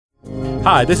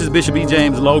Hi, this is Bishop E.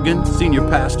 James Logan, Senior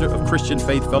Pastor of Christian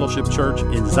Faith Fellowship Church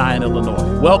in Zion,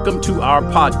 Illinois. Welcome to our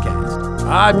podcast.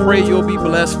 I pray you'll be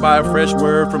blessed by a fresh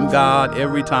word from God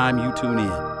every time you tune in.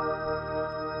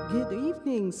 Good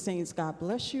evening, saints. God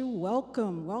bless you.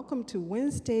 Welcome to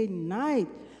Wednesday night.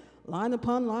 Line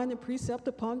upon line and precept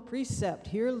upon precept.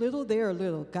 Here a little, there a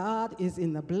little. God is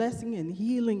in the blessing and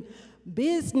healing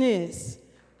business.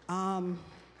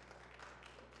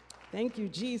 Thank you,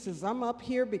 Jesus. I'm up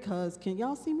here because, can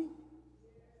y'all see me?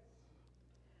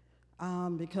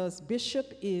 Because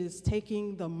Bishop is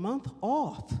taking the month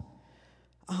off.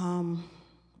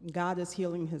 God is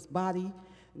healing his body.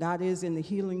 God is in the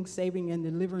healing, saving, and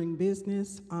delivering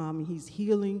business. He's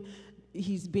healing.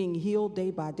 He's being healed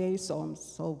day by day, so I'm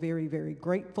so very, very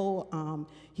grateful.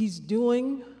 He's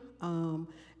doing and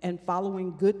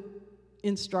following good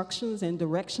instructions and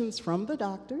directions from the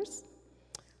doctors.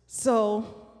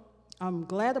 So I'm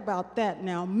glad about that.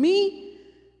 Now, me,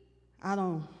 I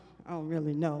don't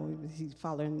really know if he's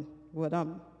following what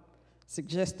I'm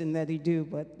suggesting that he do,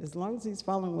 but as long as he's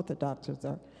following what the doctors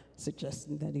are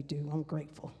suggesting that he do, I'm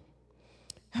grateful.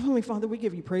 Heavenly Father, we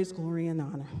give you praise, glory, and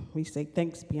honor. We say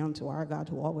thanks be unto our God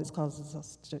who always causes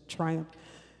us to triumph.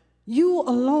 You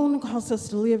alone cause us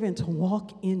to live and to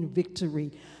walk in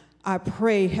victory. I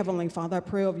pray, Heavenly Father, I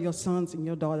pray over your sons and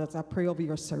your daughters. I pray over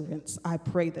your servants. I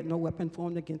pray that no weapon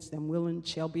formed against them will and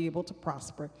shall be able to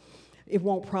prosper. It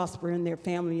won't prosper in their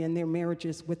family and their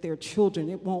marriages with their children.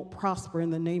 It won't prosper in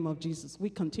the name of Jesus. We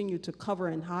continue to cover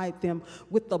and hide them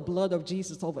with the blood of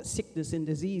Jesus over sickness and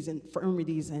disease,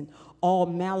 infirmities, and all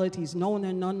maladies, known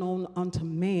and unknown unto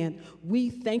man. We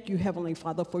thank you, Heavenly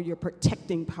Father, for your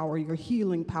protecting power, your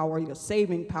healing power, your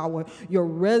saving power, your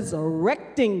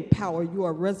resurrecting power. You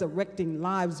are resurrecting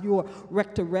lives. You are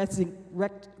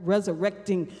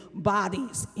resurrecting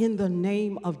bodies in the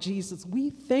name of Jesus. We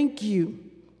thank you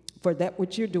for that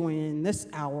which you're doing in this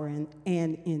hour and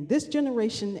in this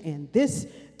generation and this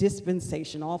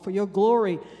dispensation, all for your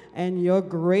glory and your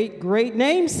great, great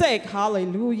namesake.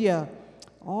 Hallelujah.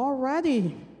 All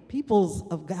righty, peoples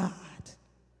of God.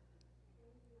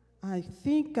 I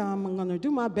think I'm going to do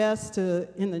my best to,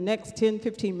 in the next 10,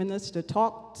 15 minutes, to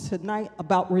talk tonight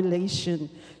about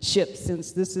relationships,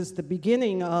 since this is the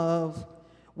beginning of,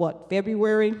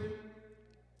 February?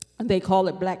 They call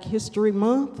it Black History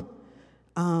Month.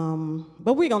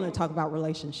 But we're going to talk about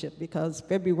relationship because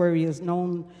February is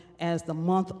known as the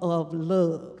month of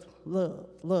love.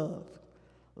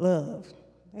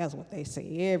 That's what they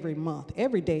say every month.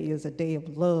 Every day is a day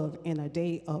of love and a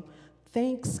day of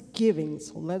thanksgiving.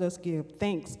 So let us give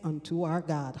thanks unto our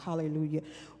God. Hallelujah.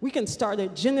 We can start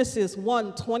at Genesis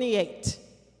 1:28.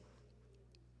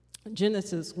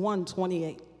 Genesis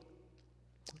 1:28.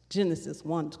 Genesis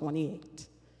 1:28.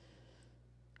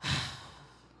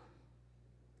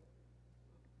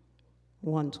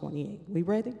 1:28. We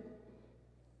ready?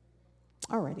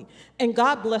 Alrighty. And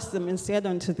God blessed them and said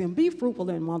unto them, be fruitful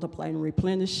and multiply and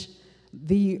replenish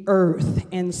the earth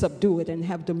and subdue it and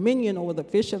have dominion over the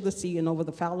fish of the sea and over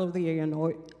the fowl of the air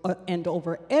and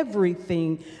over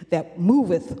everything that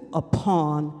moveth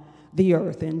upon the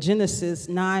earth. In Genesis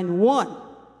 9:1,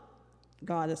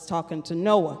 God is talking to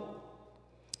Noah.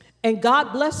 And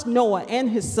God blessed Noah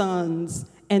and his sons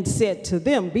and said to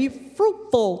them, be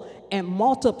fruitful and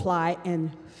multiply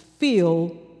and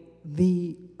fill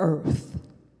the earth.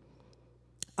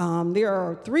 There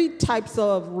are three types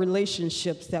of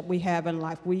relationships that we have in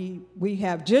life. We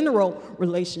have general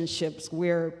relationships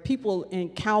where people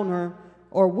encounter,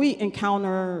 or we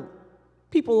encounter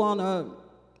people on a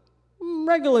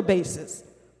regular basis.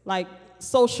 Like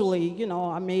socially,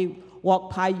 I may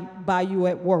walk by you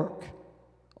at work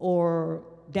or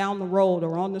down the road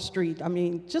or on the street.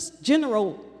 Just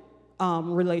general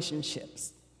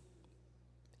relationships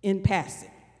in passing.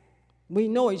 We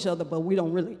know each other, but we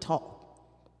don't really talk.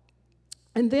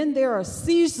 And then there are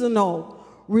seasonal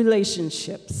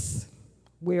relationships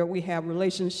where we have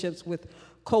relationships with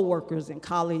coworkers and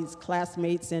colleagues,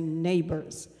 classmates, and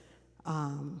neighbors.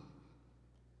 And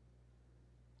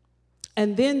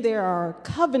then there are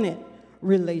covenant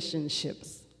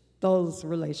relationships, those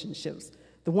relationships,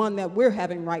 the one that we're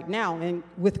having right now and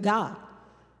with God.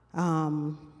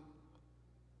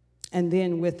 And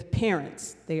then with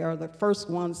parents, they are the first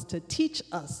ones to teach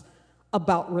us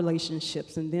about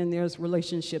relationships. And then there's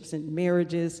relationships in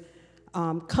marriages,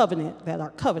 covenant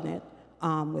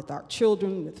with our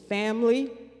children, with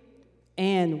family,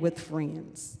 and with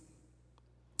friends.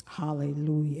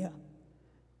 Hallelujah.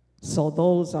 So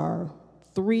those are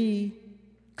three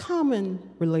common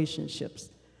relationships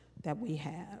that we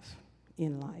have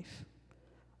in life.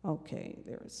 Okay,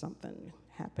 there is something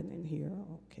happening here?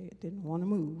 Okay, it didn't want to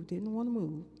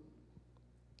move.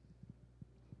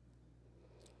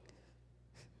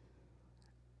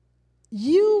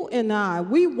 You and I,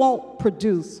 we won't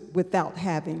produce without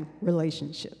having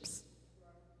relationships.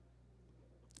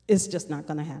 It's just not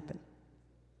going to happen.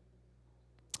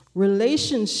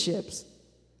 Relationships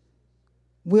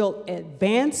will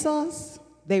advance us,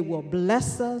 they will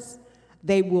bless us,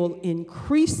 they will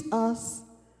increase us,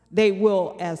 they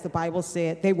will, as the Bible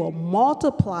said, they will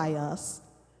multiply us.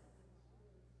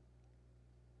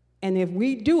 And if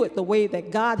we do it the way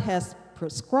that God has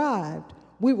prescribed,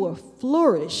 we will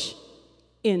flourish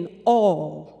in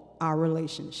all our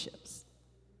relationships.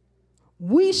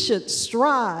 We should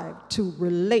strive to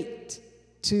relate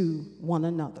to one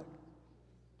another.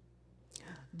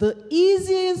 The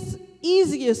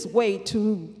easiest way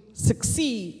to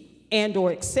succeed and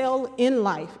or excel in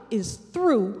life is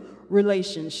through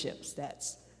relationships.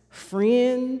 That's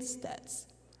friends, that's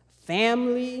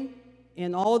family,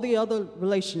 and all the other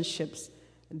relationships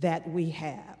that we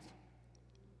have.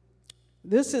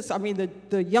 This is,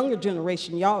 the younger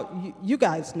generation, you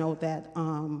guys know that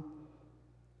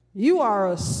you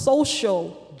are a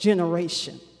social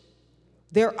generation.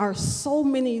 There are so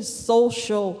many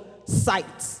social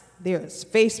sites. There's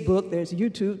Facebook, there's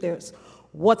YouTube, there's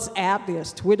WhatsApp,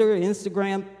 there's Twitter,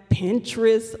 Instagram,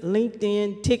 Pinterest,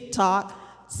 LinkedIn, TikTok,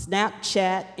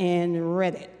 Snapchat, and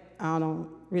Reddit. I don't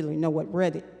really know what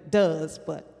Reddit does,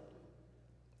 but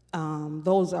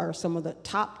those are some of the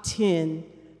top 10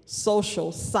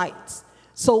 social sites.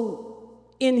 So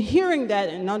in hearing that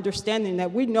and understanding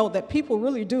that, we know that people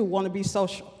really do want to be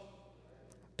social.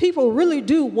 People really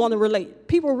do want to relate.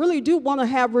 People really do want to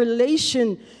have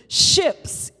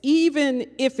relationships, even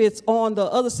if it's on the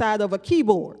other side of a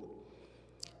keyboard.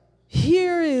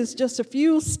 Here is just a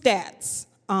few stats.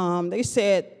 They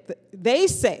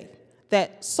say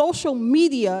that social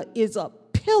media is a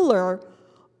pillar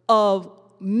of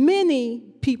many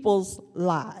people's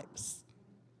lives.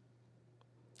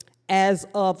 As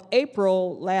of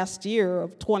April last year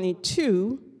of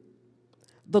 22,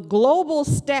 the global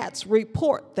stats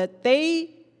report that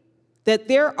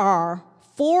there are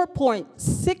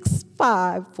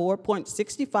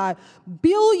 4.65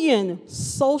 billion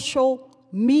social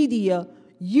media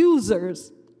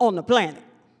users on the planet.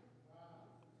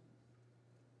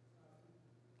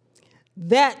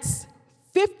 That's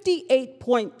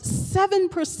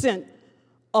 58.7%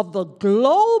 of the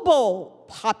global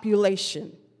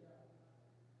population.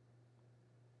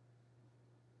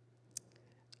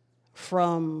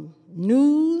 From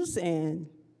news and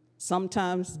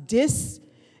sometimes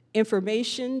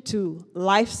disinformation to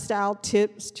lifestyle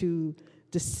tips to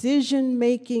decision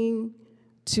making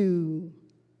to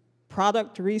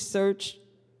product research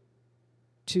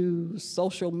to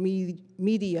social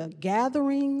media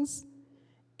gatherings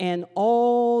and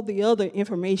all the other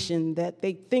information that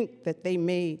they think that they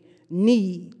may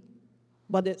need,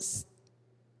 but it's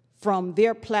from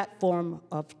their platform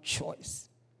of choice.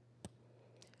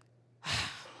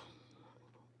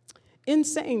 In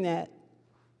saying that,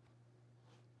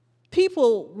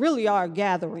 people really are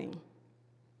gathering.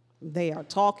 They are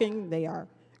talking, they are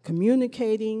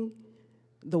communicating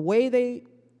the way they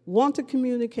want to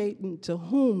communicate and to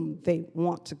whom they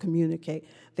want to communicate.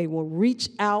 They will reach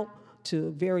out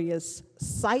to various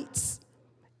sites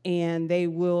and they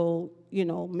will,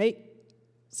 make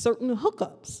certain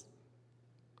hookups.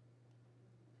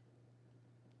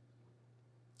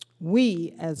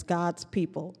 We, as God's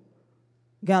people,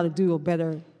 got to do a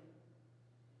better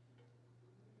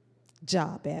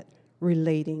job at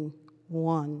relating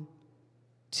one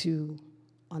to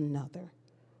another.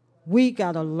 We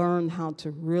got to learn how to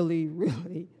really,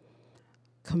 really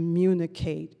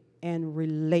communicate and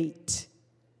relate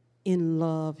in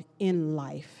love, in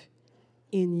life,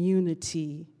 in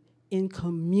unity, in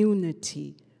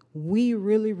community. We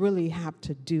really, really have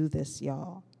to do this,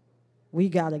 y'all. We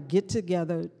got to get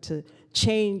together to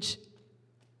change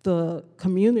the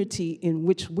community in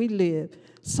which we live.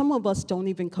 Some of us don't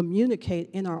even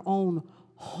communicate in our own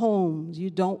homes.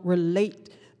 You don't relate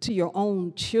to your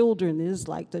own children. It's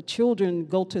like the children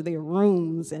go to their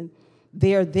rooms and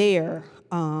they're there,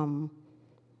 and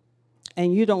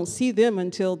you don't see them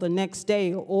until the next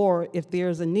day or if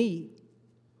there's a need.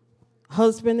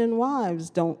 Husband and wives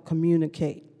don't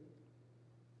communicate.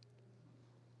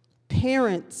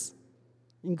 Parents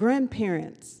and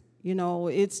grandparents,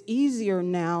 it's easier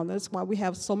now. That's why we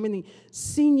have so many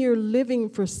senior living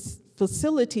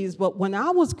facilities. But when I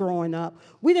was growing up,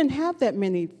 we didn't have that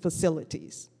many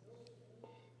facilities.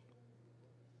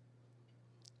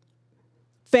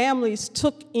 Families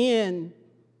took in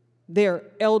their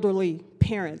elderly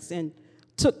parents and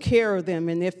took care of them.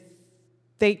 And if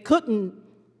they couldn't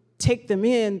take them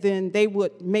in, then they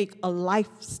would make a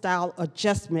lifestyle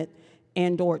adjustment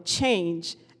and or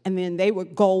change, and then they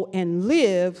would go and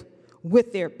live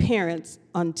with their parents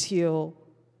until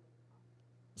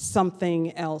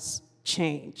something else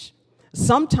changed.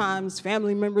 Sometimes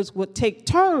family members would take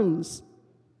turns.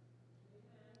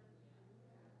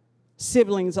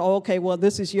 Siblings, okay, well,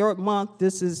 this is your month,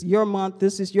 this is your month,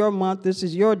 this is your month, this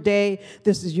is your day,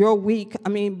 this is your week.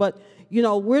 But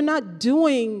we're not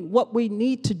doing what we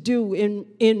need to do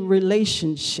in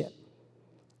relationship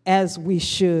as we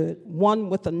should, one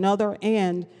with another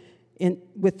and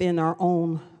within our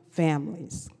own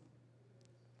families.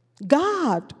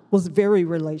 God was very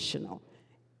relational,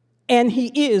 and he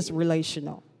is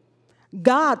relational.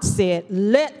 God said,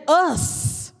 let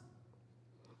us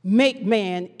make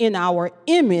man in our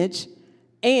image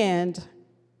and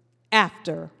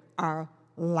after our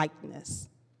likeness.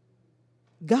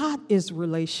 God is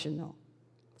relational.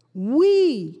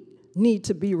 We need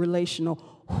to be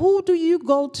relational. Who do you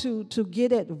go to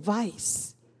get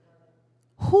advice?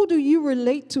 Who do you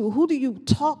relate to? Who do you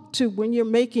talk to when you're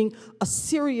making a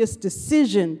serious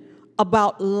decision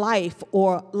about life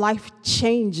or life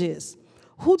changes?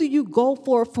 Who do you go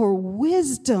for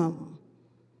wisdom?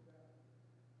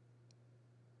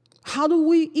 How do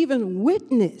we even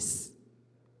witness?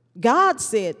 God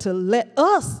said to let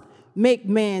us make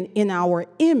man in our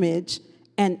image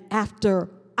and after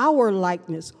our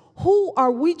likeness. Who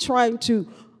are we trying to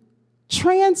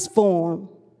transform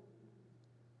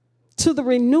to the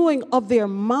renewing of their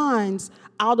minds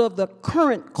out of the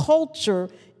current culture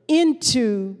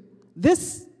into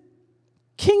this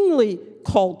kingly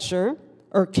culture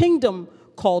or kingdom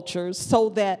culture, so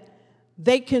that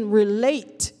they can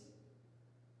relate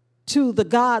to the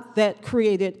God that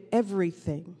created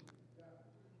everything,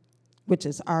 which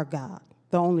is our God,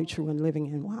 the only true and living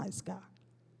and wise God.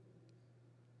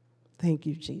 Thank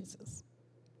you, Jesus.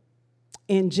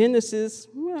 In Genesis,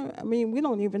 we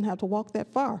don't even have to walk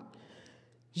that far.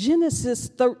 Genesis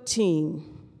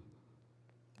 13,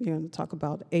 we're going to talk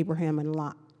about Abraham and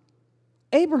Lot.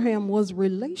 Abraham was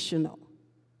relational.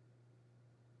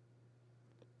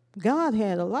 God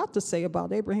had a lot to say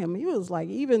about Abraham. He was like,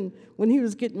 even when he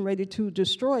was getting ready to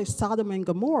destroy Sodom and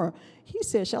Gomorrah, he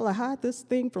said, shall I hide this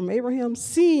thing from Abraham?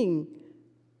 Seeing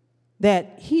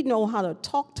that he knows how to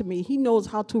talk to me, he knows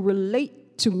how to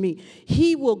relate to me.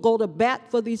 He will go to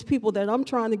bat for these people that I'm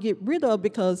trying to get rid of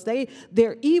because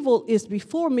their evil is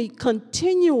before me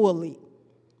continually.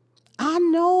 I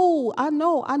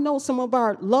know some of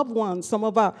our loved ones, some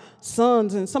of our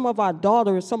sons and some of our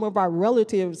daughters, some of our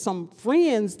relatives, some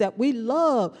friends that we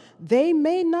love, they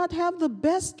may not have the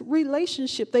best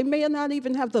relationship. They may not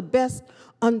even have the best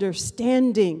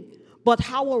understanding. But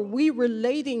how are we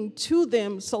relating to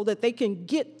them so that they can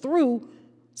get through,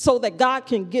 so that God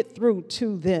can get through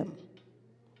to them?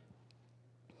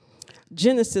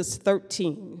 Genesis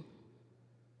 13.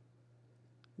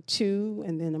 2,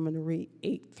 and then I'm going to read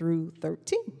 8 through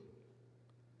 13.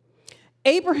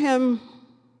 Abraham,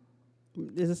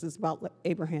 this is about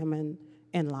Abraham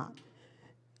and Lot.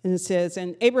 And it says,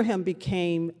 and Abraham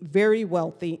became very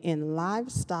wealthy in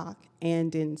livestock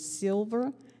and in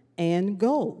silver and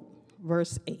gold.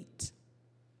 Verse 8.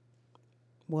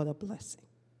 What a blessing.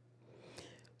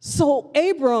 So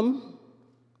Abram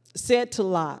said to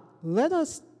Lot, let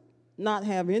us not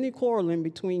have any quarreling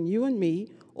between you and me,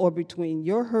 or between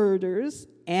your herders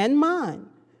and mine,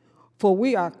 for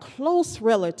we are close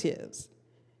relatives.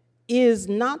 Is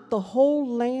not the whole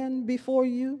land before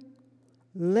you?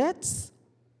 Let's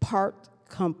part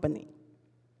company.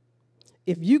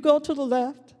 If you go to the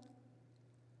left,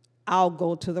 I'll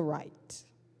go to the right.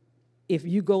 If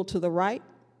you go to the right,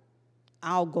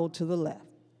 I'll go to the left.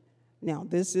 Now,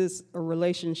 this is a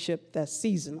relationship that's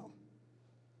seasonal,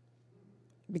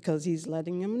 because he's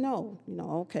letting him know,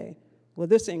 okay, well,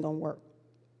 this ain't going to work,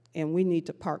 and we need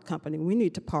to part company. We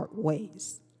need to part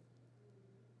ways.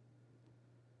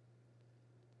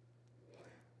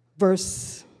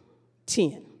 Verse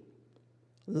 10,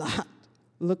 Lot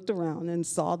looked around and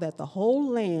saw that the whole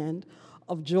land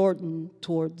of Jordan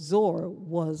toward Zoar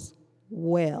was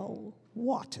well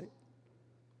watered,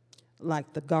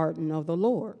 like the garden of the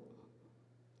Lord,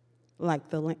 like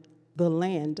the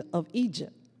land of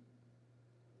Egypt.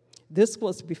 This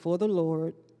was before the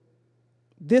Lord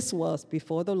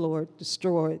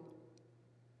destroyed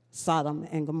Sodom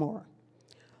and Gomorrah.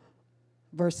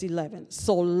 Verse 11,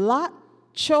 so Lot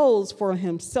chose for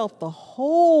himself the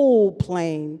whole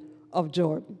plain of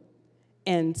Jordan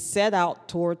and set out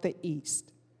toward the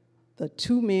east. The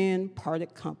two men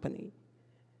parted company.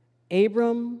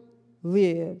 Abram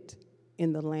lived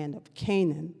in the land of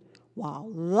Canaan, while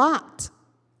Lot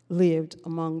lived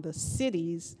among the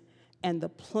cities and the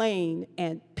plain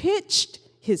and pitched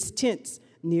his tents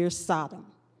near Sodom.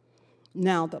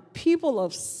 Now the people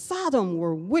of Sodom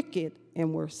were wicked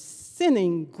and were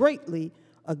sinning greatly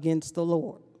against the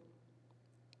Lord.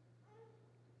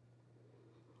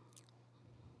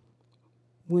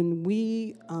 When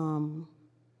we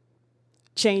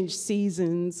change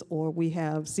seasons or we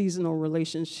have seasonal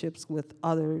relationships with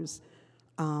others,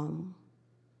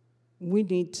 we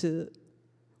need to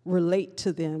relate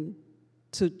to them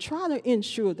to try to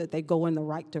ensure that they go in the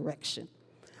right direction.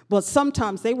 But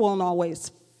sometimes they won't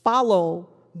always follow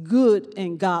good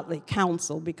and godly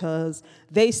counsel because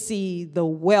they see the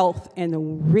wealth and the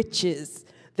riches.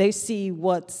 They see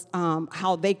what's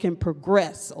how they can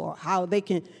progress or how they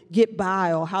can get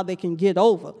by or how they can get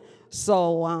over.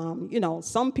 So,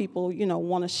 some people,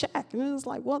 want to shack. And it's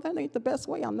like, well, that ain't the best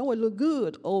way. I know it look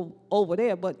good over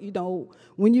there, but,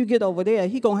 when you get over there,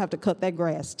 he going to have to cut that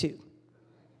grass too.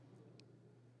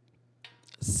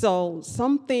 So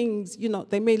some things,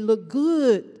 they may look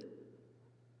good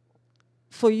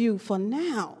for you for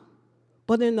now,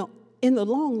 but in the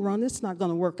long run, it's not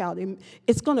going to work out.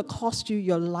 It's going to cost you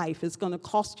your life. It's going to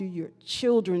cost you your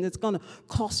children. It's going to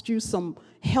cost you some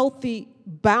healthy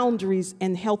boundaries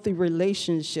and healthy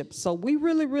relationships. So we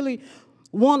really, really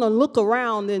want to look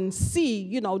around and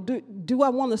see, do I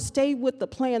want to stay with the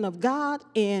plan of God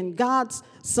and God's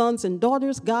sons and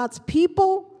daughters, God's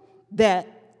people that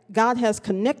God has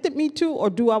connected me to, or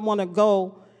do I want to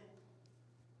go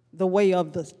the way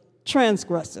of the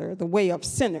transgressor, the way of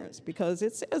sinners? Because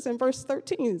it says in verse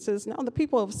 13, it says, now the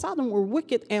people of Sodom were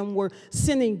wicked and were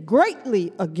sinning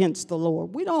greatly against the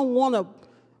Lord. We don't want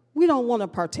to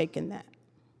partake in that.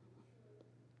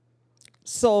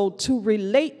 So to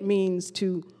relate means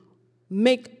to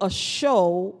make or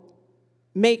show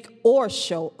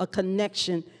a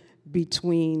connection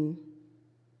between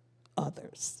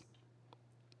others.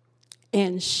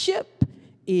 And ship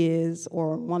is,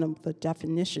 or one of the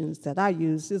definitions that I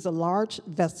use, is a large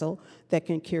vessel that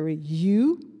can carry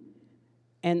you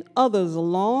and others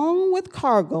along with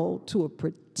cargo to a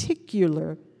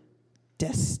particular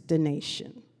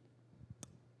destination.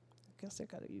 I guess I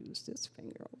got to use this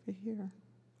finger over here.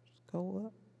 Just go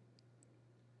up.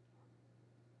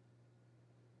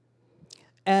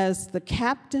 As the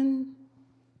captain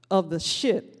of the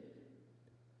ship,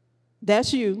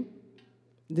 that's you.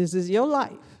 This is your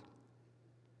life.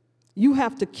 You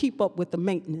have to keep up with the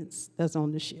maintenance that's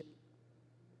on the ship.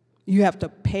 You have to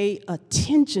pay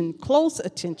attention, close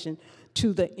attention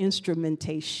to the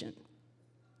instrumentation.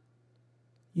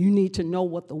 You need to know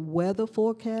what the weather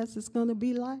forecast is going to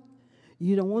be like.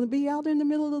 You don't want to be out in the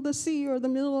middle of the sea or the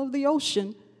middle of the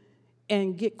ocean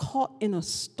and get caught in a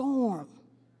storm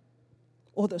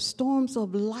or the storms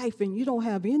of life and you don't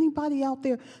have anybody out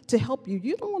there to help you.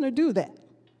 You don't want to do that.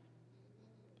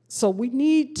 So we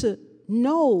need to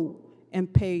know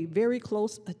and pay very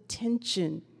close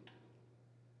attention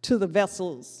to the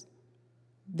vessels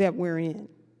that we're in.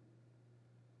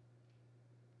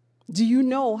 Do you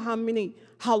know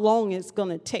how long it's going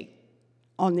to take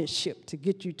on this ship to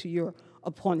get you to your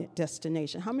appointed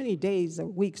destination? How many days or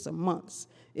weeks or months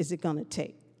is it going to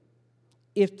take?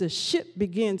 If the ship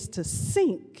begins to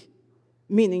sink,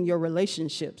 meaning your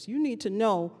relationships, you need to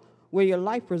know where your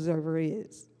life preserver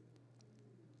is.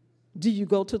 Do you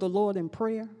go to the Lord in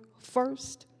prayer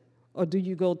first, or do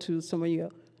you go to some of your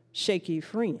shaky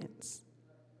friends?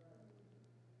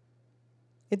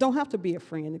 It don't have to be a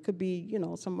friend. It could be,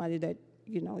 somebody that,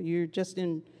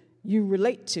 you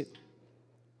relate to.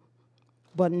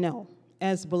 But no,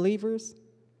 as believers,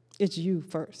 it's you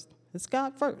first. It's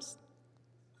God first.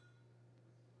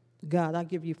 God, I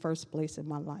give you first place in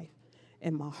my life,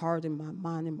 in my heart, in my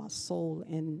mind, in my soul,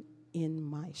 and in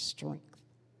my strength.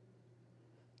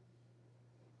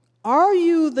 Are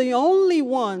you the only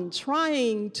one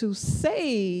trying to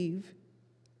save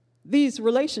these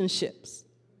relationships?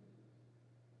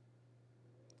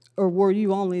 Or were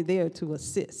you only there to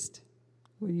assist?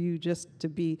 Were you just to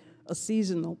be a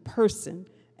seasonal person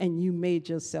and you made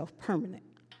yourself permanent?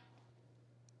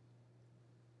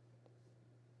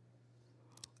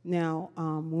 Now,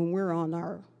 when we're on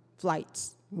our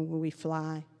flights, when we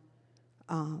fly,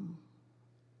 and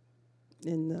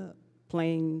the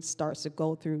plane starts to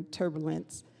go through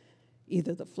turbulence,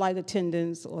 either the flight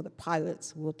attendants or the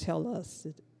pilots will tell us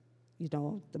that,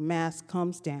 the mask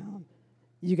comes down.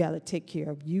 You got to take care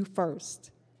of you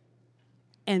first,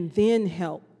 and then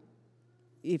help.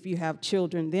 If you have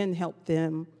children, then help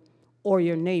them or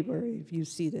your neighbor if you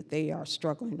see that they are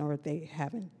struggling or they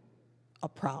having a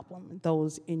problem,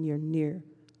 those in your near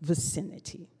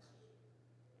vicinity.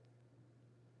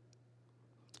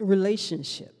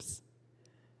 relationships.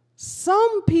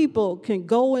 Some people can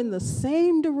go in the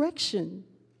same direction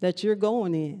that you're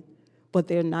going in, but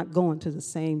they're not going to the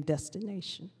same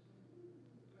destination.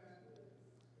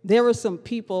 There were some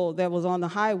people that was on the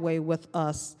highway with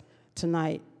us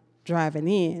tonight driving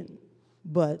in,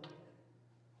 but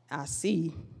I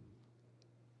see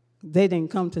they didn't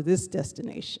come to this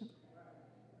destination.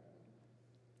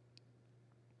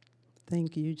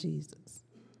 Thank you, Jesus.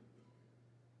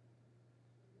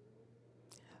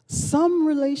 Some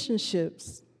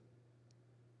relationships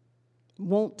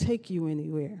won't take you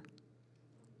anywhere.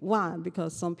 Why?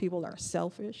 Because some people are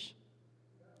selfish.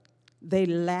 They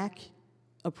lack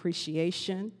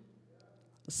appreciation.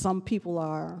 Some people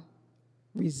are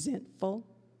resentful.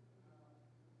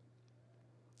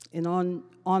 And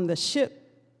on the ship,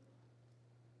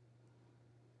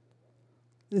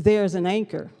 there's an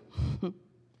anchor.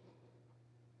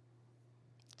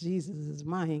 Jesus is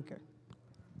my anchor.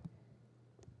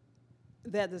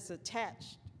 That is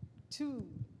attached to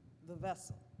the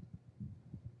vessel.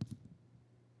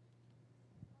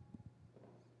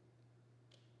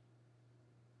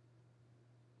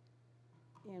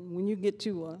 And when you get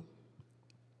to a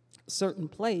certain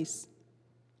place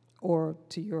or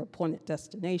to your appointed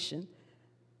destination,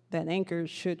 that anchor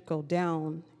should go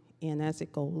down, and as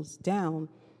it goes down,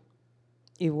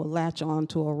 it will latch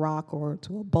onto a rock or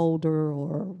to a boulder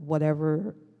or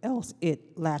whatever else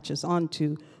it latches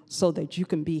onto so that you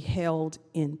can be held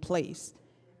in place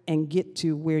and get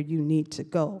to where you need to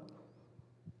go.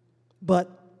 But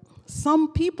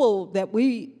some people that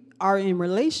we are in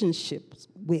relationships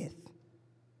with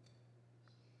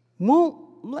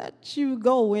won't let you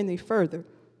go any further.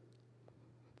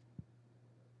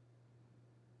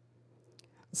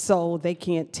 So they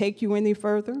can't take you any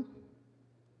further,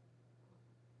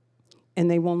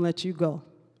 and they won't let you go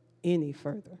any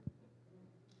further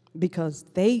because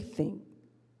they think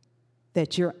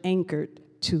that you're anchored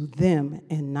to them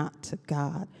and not to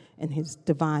God and his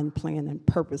divine plan and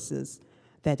purposes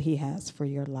that he has for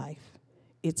your life.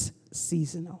 It's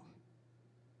seasonal.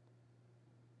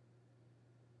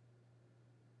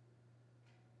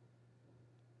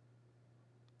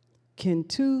 Can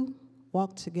two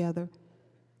walk together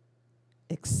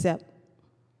except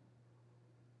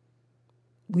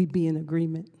we be in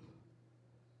agreement?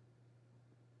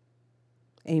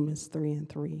 Amos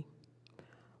 3:3.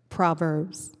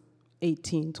 Proverbs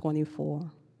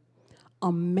 18:24.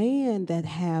 A man that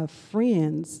have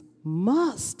friends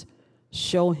must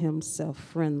show himself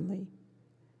friendly,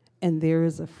 and there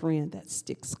is a friend that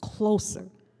sticks closer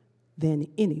than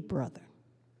any brother.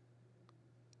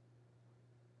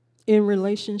 In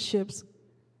relationships,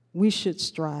 we should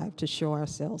strive to show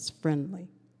ourselves friendly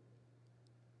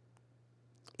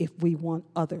if we want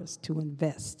others to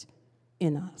invest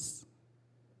in us.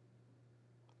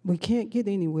 We can't get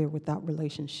anywhere without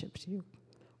relationships.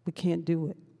 We can't do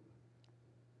it.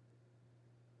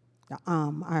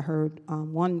 I heard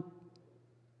one,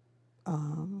 I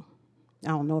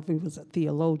don't know if he was a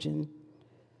theologian,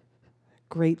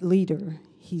 great leader,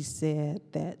 he said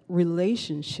that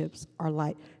relationships are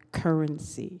like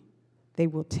currency. They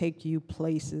will take you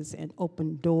places and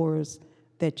open doors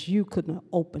that you couldn't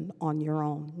open on your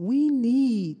own. We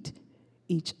need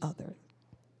each other.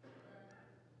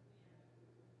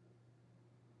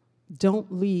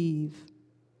 Don't leave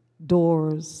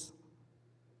doors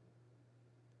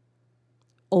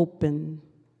open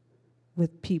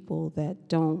with people that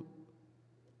don't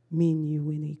mean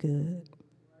you any good.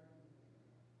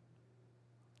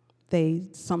 They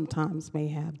sometimes may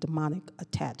have demonic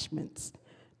attachments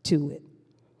to it.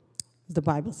 The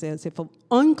Bible says if an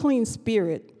unclean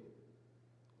spirit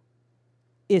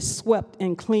is swept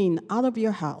and clean out of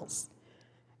your house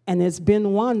and has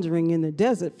been wandering in the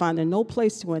desert, finding no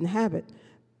place to inhabit,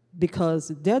 because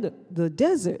the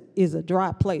desert is a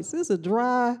dry place. It's a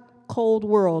dry, cold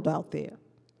world out there.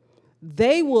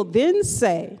 They will then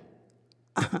say,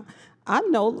 I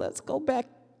know, let's go back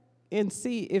and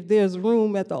see if there's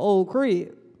room at the old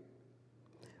crib,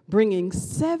 bringing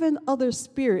 7 other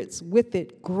spirits with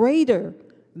it greater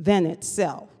than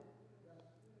itself.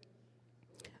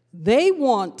 They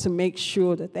want to make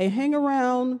sure that they hang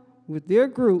around with their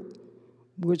group,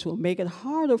 which will make it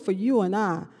harder for you and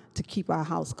I to keep our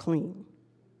house clean.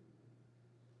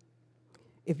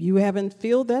 If you haven't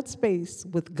filled that space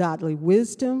with godly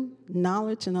wisdom,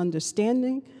 knowledge, and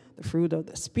understanding, the fruit of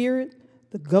the Spirit,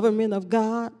 the government of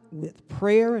God, with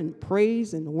prayer and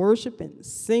praise and worship and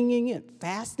singing and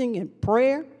fasting and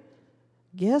prayer,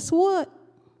 guess what?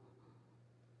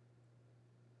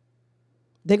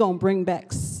 They're going to bring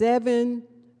back 7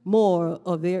 more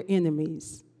of their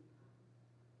enemies.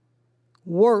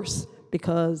 Worse,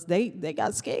 because they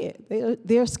got scared.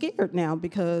 They're scared now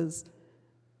because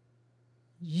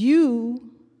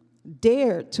you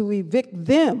dared to evict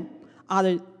them out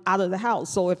of the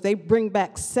house. So if they bring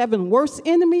back 7 worse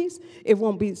enemies, it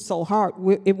won't be so hard.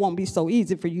 It won't be so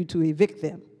easy for you to evict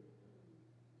them.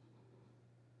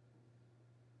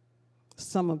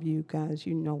 Some of you guys,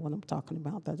 you know what I'm talking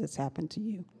about, that has happened to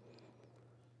you.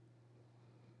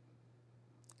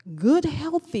 Good,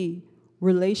 healthy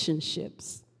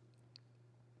relationships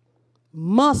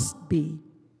must be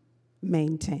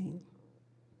maintained.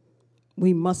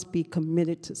 We must be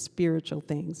committed to spiritual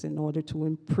things in order to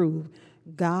improve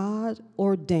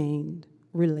God-ordained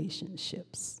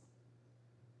relationships.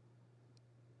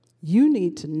 You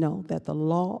need to know that the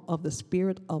law of the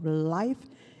Spirit of life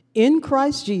in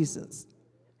Christ Jesus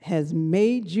has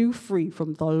made you free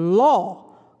from the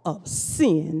law of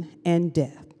sin and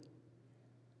death.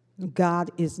 God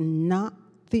is not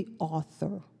the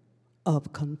author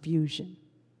of confusion.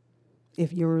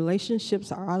 If your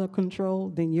relationships are out of control,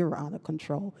 then you're out of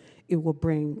control. It will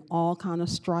bring all kind of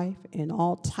strife and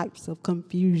all types of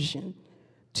confusion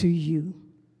to you.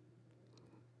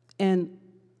 And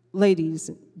ladies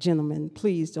and gentlemen,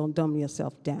 please don't dumb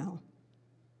yourself down.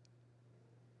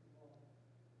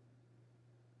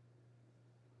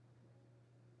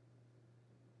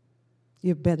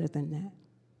 You're better than that.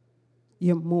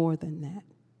 You're more than that.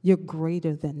 You're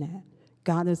greater than that.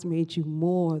 God has made you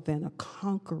more than a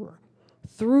conqueror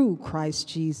through Christ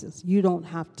Jesus. You don't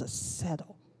have to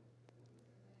settle.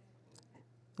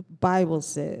 The Bible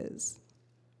says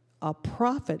a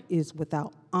prophet is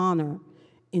without honor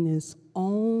in his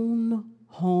own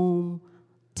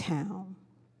hometown.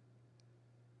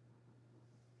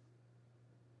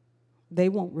 They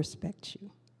won't respect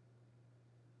you.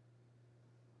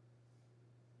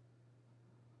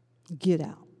 Get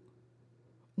out.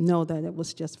 Know that it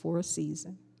was just for a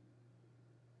season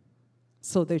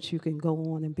so that you can go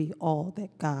on and be all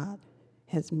that God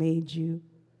has made you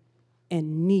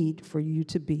and need for you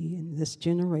to be in this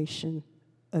generation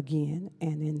again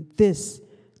and in this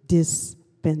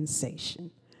dispensation.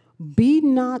 Be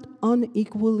not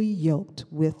unequally yoked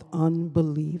with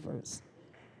unbelievers.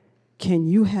 Can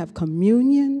you have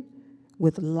communion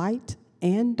with light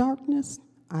and darkness?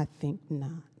 I think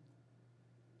not.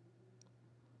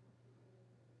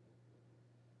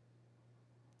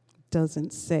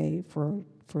 Doesn't say for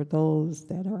those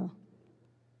that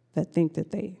think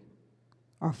that they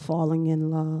are falling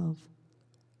in love.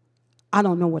 I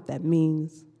don't know what that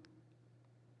means,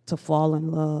 to fall in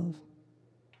love.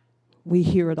 We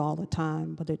hear it all the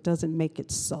time, but it doesn't make it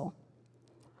so.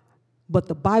 But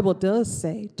the Bible does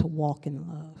say to walk in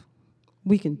love.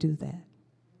 We can do that.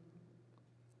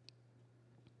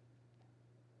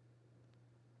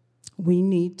 We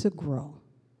need to grow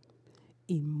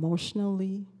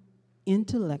emotionally,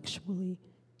 intellectually,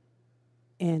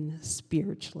 and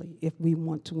spiritually if we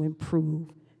want to improve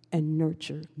and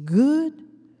nurture good,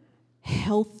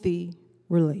 healthy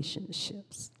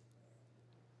relationships.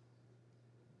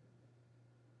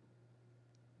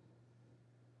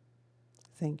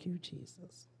 Thank you,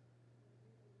 Jesus.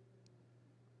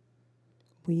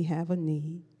 We have a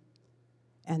need,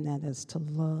 and that is to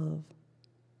love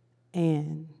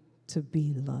and to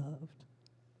be loved.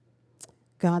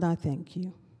 God, I thank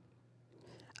you.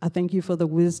 I thank you for the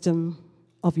wisdom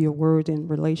of your word in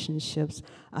relationships.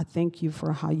 I thank you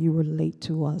for how you relate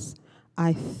to us.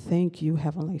 I thank you,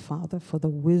 Heavenly Father, for the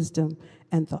wisdom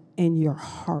and in your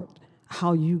heart,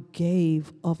 how you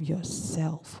gave of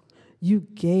yourself. You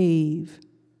gave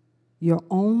your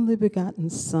only begotten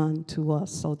Son to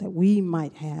us so that we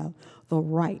might have the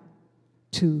right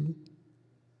to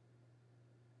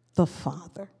the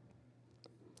Father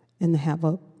and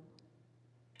have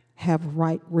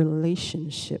right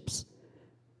relationships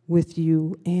with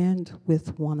you and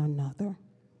with one another.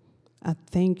 I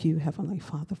thank you, Heavenly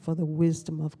Father, for the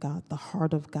wisdom of God, the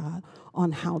heart of God,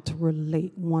 on how to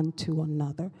relate one to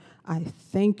another. I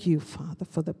thank you, Father,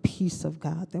 for the peace of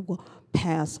God that will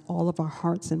pass all of our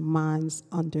hearts and minds'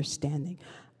 understanding.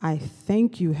 I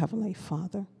thank you, Heavenly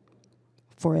Father,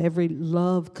 for every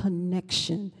love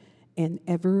connection and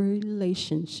every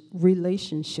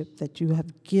relationship that you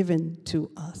have given to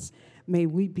us. May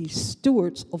we be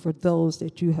stewards over those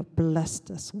that you have blessed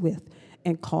us with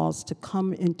and caused to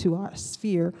come into our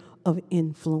sphere of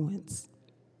influence.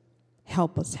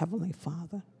 Help us, Heavenly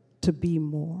Father, to be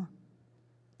more,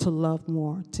 to love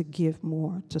more, to give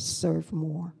more, to serve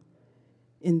more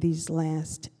in these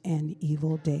last and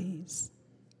evil days.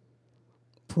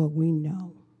 For we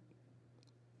know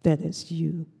that it's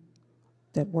you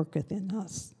that worketh in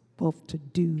us, both to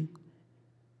do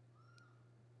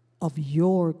of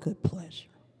your good pleasure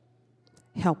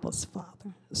Help us,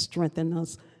 Father. Strengthen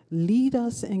us. Lead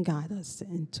us and guide us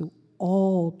into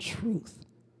all truth.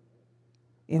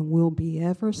 And we'll be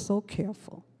ever so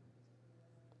careful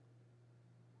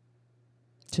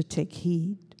to take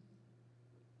heed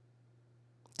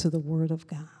to the word of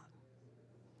God.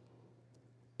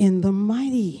 In the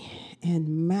mighty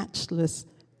and matchless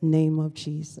name of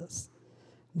Jesus,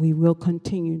 we will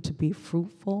continue to be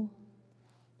fruitful.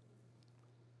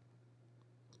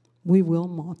 We will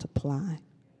multiply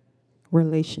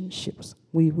relationships.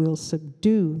 We will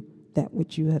subdue that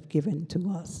which you have given to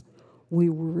us. We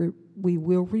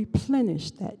will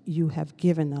replenish that you have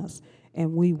given us,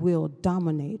 and we will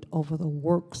dominate over the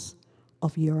works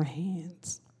of your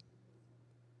hands.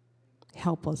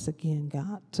 Help us again,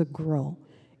 God, to grow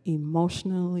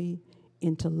emotionally,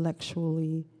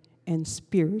 intellectually, and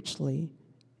spiritually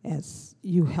as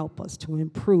you help us to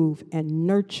improve and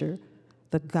nurture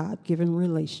the God-given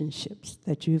relationships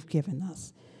that you've given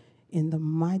us. In the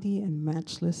mighty and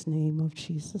matchless name of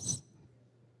Jesus,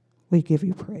 we give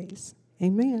you praise.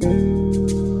 Amen.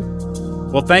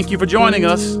 Well, thank you for joining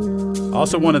us. I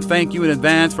also want to thank you in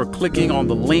advance for clicking on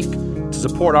the link to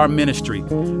support our ministry.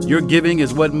 Your giving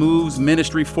is what moves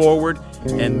ministry forward,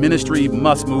 and ministry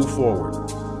must move forward.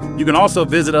 You can also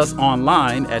visit us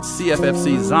online at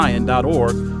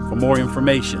cffczion.org for more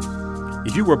information.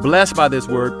 If you were blessed by this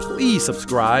word, please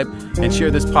subscribe and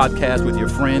share this podcast with your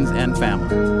friends and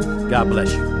family. God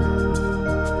bless you.